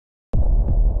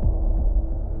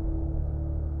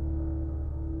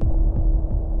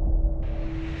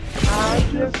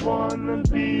wanna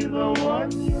be the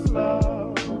one you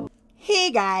love. Hey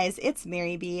guys, it's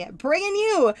Mary B, bringing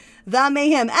you the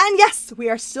mayhem. And yes, we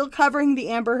are still covering the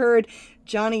Amber Heard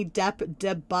Johnny Depp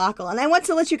debacle. And I want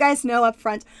to let you guys know up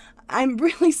front, I'm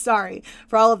really sorry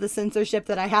for all of the censorship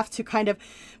that I have to kind of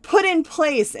put in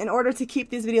place in order to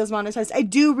keep these videos monetized. I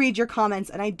do read your comments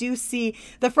and I do see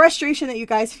the frustration that you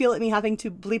guys feel at me having to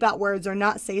bleep out words or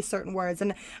not say certain words.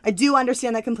 And I do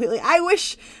understand that completely. I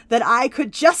wish that I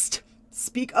could just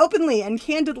speak openly and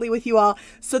candidly with you all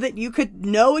so that you could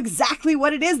know exactly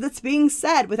what it is that's being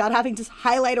said without having to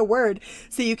highlight a word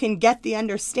so you can get the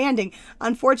understanding.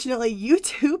 Unfortunately,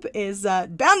 YouTube is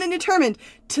bound and determined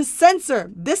to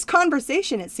censor this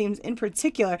conversation, it seems, in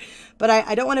particular, but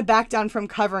I don't want to back down from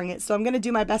covering it, so I'm going to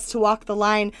do my best to walk the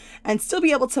line and still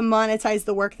be able to monetize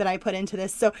the work that I put into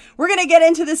this. So we're going to get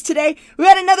into this today. We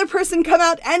had another person come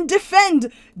out and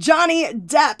defend Johnny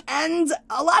Depp, and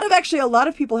a lot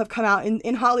of people have come out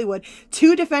in Hollywood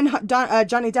to defend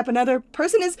Johnny Depp. Another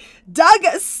person is Doug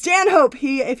Stanhope.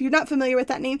 If you're not familiar with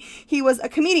that name, he was a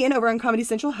comedian over on Comedy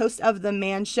Central, host of The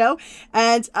Man Show,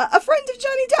 and a friend of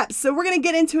Johnny Depp. So we're going to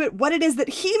get into it, what it is that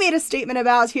he made a statement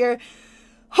about here.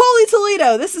 Holy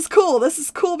Toledo, this is cool. This is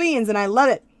cool beans, and I love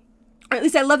it. Or at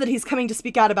least I love that he's coming to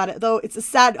speak out about it, though it's a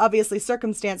sad, obviously,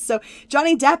 circumstance. So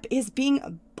Johnny Depp is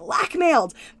being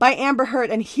blackmailed by Amber Heard,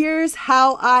 and here's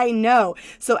how I know.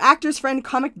 So actor's friend,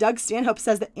 comic Doug Stanhope,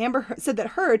 says that said that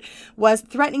Heard was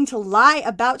threatening to lie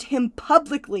about him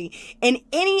publicly in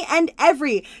any and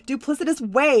every duplicitous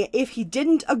way if he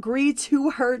didn't agree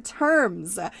to her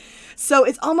terms. So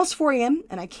it's almost 4 a.m.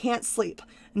 and I can't sleep.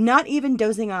 Not even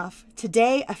dozing off.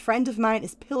 Today, a friend of mine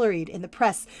is pilloried in the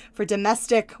press for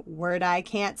domestic word I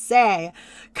can't say,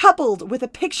 coupled with a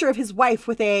picture of his wife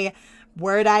with a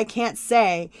word I can't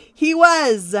say. He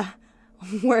was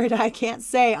word I can't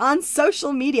say on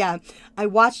social media. I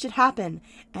watched it happen,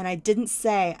 and I didn't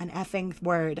say an effing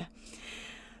word.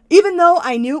 Even though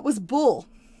I knew it was bull.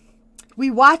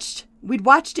 We'd watched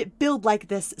it build like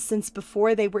this since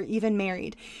before they were even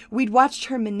married. We'd watched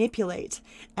her manipulate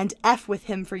and F with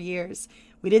him for years.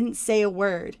 We didn't say a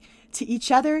word. To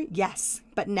each other, yes,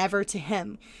 but never to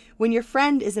him. When your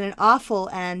friend is in an awful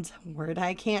and, word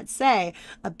I can't say,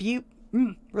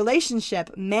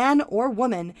 relationship, man or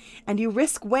woman, and you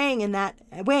risk weighing in that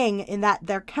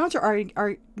their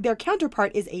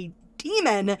counterpart is a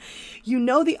demon, you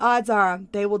know the odds are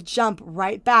they will jump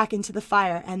right back into the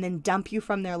fire and then dump you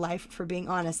from their life for being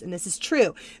honest. And this is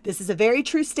true. This is a very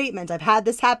true statement. I've had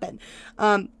this happen.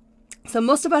 So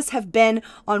most of us have been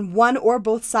on one or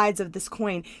both sides of this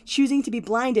coin, choosing to be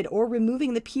blinded or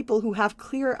removing the people who have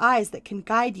clearer eyes that can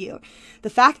guide you. The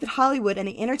fact that Hollywood and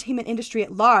the entertainment industry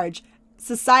at large,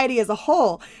 society as a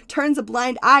whole, turns a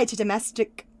blind eye to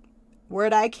domestic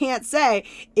word I can't say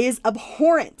is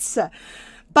abhorrent.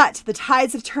 But the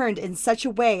tides have turned in such a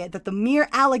way that the mere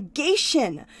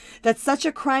allegation that such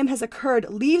a crime has occurred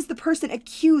leaves the person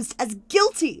accused as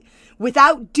guilty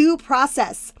without due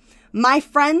process. My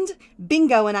friend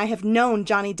Bingo and I have known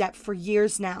Johnny Depp for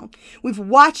years now. We've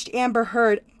watched Amber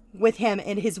Heard with him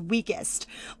in his weakest,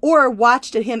 or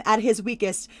watched him at his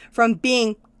weakest from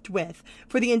being with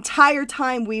for the entire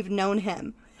time we've known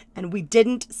him. And we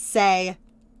didn't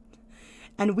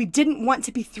want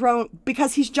to be thrown,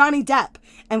 because he's Johnny Depp,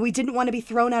 and we didn't want to be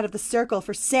thrown out of the circle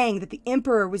for saying that the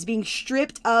emperor was being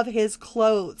stripped of his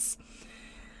clothes.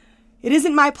 It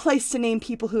isn't my place to name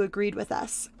people who agreed with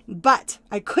us, but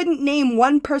I couldn't name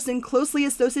one person closely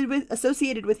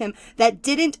associated with him that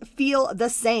didn't feel the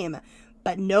same,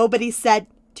 but nobody said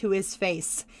to his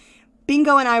face.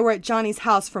 Bingo and I were at Johnny's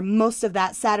house for most of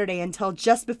that Saturday until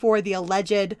just before the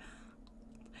alleged.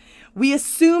 We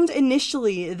assumed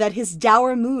initially that his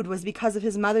dour mood was because of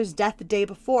his mother's death the day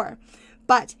before,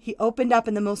 but he opened up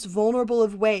in the most vulnerable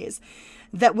of ways,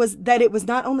 that it was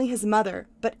not only his mother,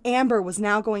 but Amber was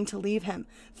now going to leave him,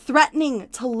 threatening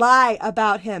to lie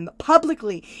about him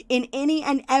publicly in any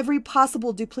and every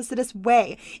possible duplicitous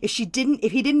way if he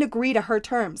didn't agree to her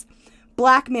terms.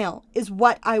 Blackmail is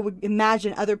what I would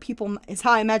imagine is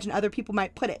how I imagine other people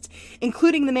might put it,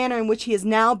 including the manner in which he is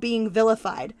now being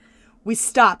vilified. We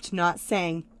stopped not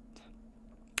saying.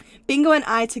 Bingo and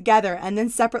I together and then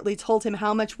separately told him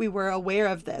how much we were aware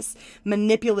of this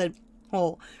manipulative,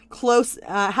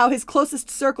 how his closest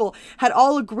circle had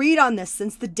all agreed on this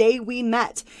since the day we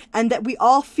met, and that we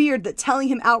all feared that telling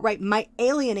him outright might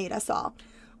alienate us all.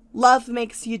 Love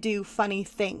makes you do funny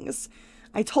things.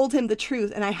 I told him the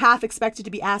truth, and I half expected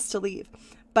to be asked to leave.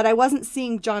 But I wasn't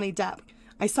seeing Johnny Depp.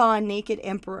 I saw a naked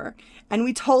emperor, and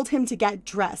we told him to get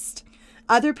dressed.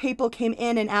 Other people came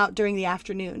in and out during the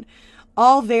afternoon.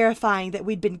 all verifying that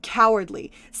we'd been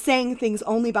cowardly, saying things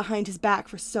only behind his back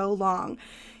for so long.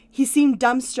 He seemed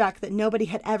dumbstruck that nobody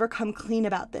had ever come clean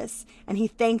about this, and he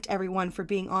thanked everyone for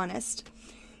being honest.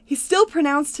 He still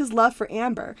pronounced his love for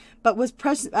Amber, but was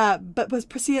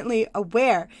presciently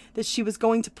aware that she was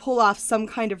going to pull off some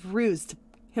kind of ruse to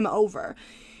him over.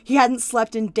 He hadn't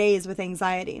slept in days with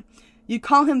anxiety. You'd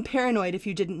call him paranoid if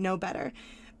you didn't know better.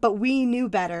 But we knew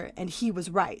better, and he was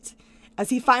right. As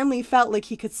he finally felt like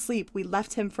he could sleep, we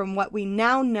left him from what we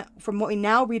now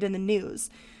read in the news.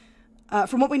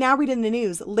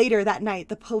 Later that night,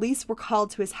 the police were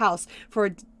called to his house for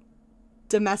a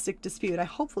domestic dispute. I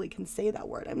hopefully can say that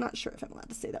word. I'm not sure if I'm allowed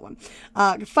to say that one.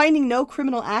 Finding no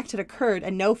criminal act had occurred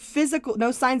and no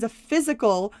signs of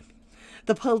physical,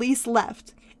 the police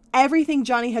left. Everything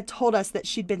Johnny had told us that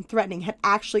she'd been threatening had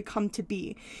actually come to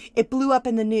be. It blew up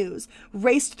in the news,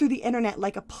 raced through the internet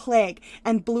like a plague,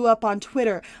 and blew up on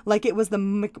Twitter like it was the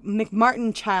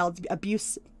McMartin child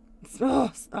abuse.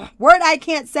 Word I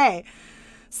can't say.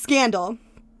 Scandal.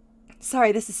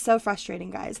 Sorry, this is so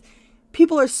frustrating, guys.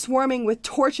 People are swarming with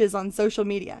torches on social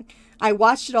media. I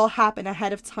watched it all happen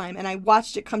ahead of time, and I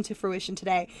watched it come to fruition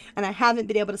today, and I haven't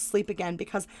been able to sleep again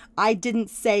because I didn't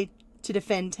say to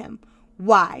defend him.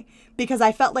 Why? Because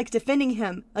I felt like in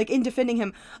defending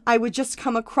him, I would just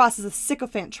come across as a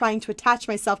sycophant trying to attach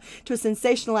myself to a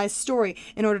sensationalized story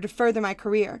in order to further my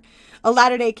career. A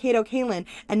latter-day Kato Kalin,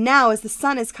 and now as the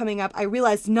sun is coming up, I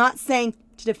realized not saying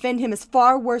to defend him is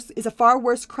a far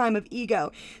worse crime of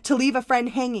ego, to leave a friend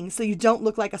hanging so you don't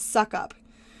look like a suck-up.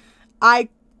 I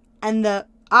and the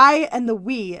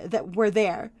we that were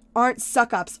there aren't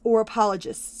suck-ups or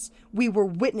apologists. We were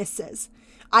witnesses.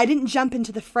 I didn't jump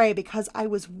into the fray because I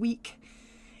was weak.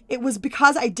 It was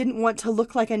because I didn't want to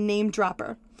look like a name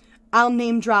dropper. I'll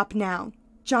name drop now.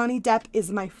 Johnny Depp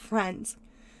is my friend.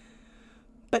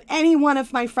 But any one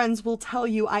of my friends will tell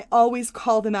you I always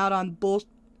call them out on bull.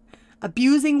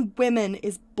 Abusing women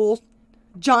is bull.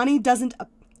 Johnny doesn't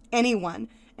anyone.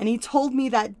 And he told me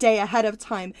that day ahead of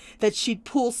time that she'd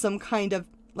pull some kind of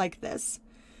like this.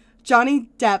 Johnny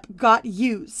Depp got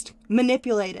used,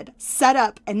 manipulated, set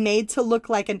up, and made to look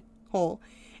like an hole.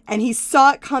 And he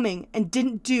saw it coming and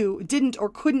didn't or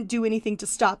couldn't do anything to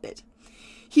stop it.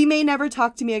 He may never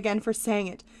talk to me again for saying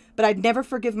it, but I'd never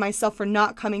forgive myself for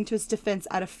not coming to his defense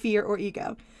out of fear or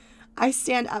ego. I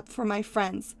stand up for my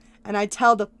friends, and I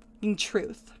tell the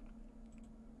truth.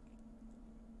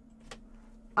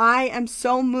 I am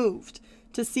so moved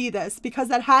to see this because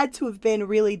that had to have been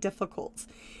really difficult.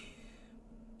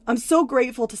 I'm so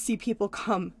grateful to see people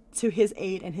come to his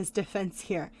aid and his defense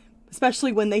here,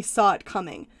 especially when they saw it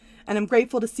coming. And I'm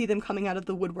grateful to see them coming out of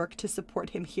the woodwork to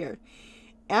support him here.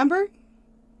 Amber,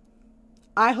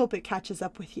 I hope it catches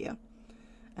up with you.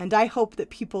 And I hope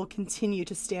that people continue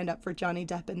to stand up for Johnny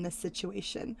Depp in this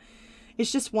situation.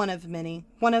 It's just one of many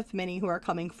who are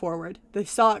coming forward. They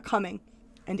saw it coming.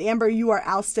 And Amber, you are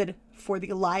ousted for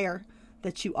the liar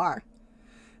that you are.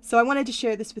 So I wanted to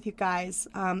share this with you guys.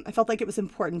 I felt like it was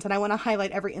important, and I want to highlight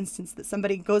every instance that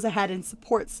somebody goes ahead and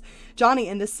supports Johnny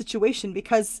in this situation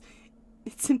because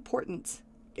it's important.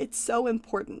 It's so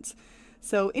important.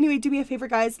 So anyway, do me a favor,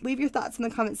 guys. Leave your thoughts in the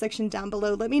comment section down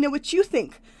below. Let me know what you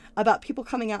think about people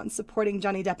coming out and supporting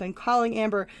Johnny Depp and calling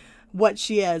Amber what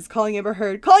she is, calling Amber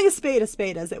Heard, calling a spade,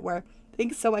 as it were.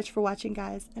 Thanks so much for watching,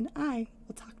 guys, and I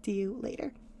will talk to you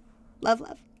later. Love,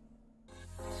 love.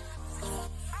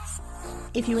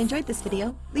 If you enjoyed this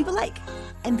video, leave a like,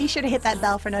 and be sure to hit that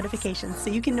bell for notifications so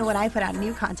you can know when I put out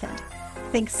new content.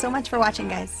 Thanks so much for watching,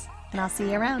 guys, and I'll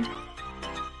see you around.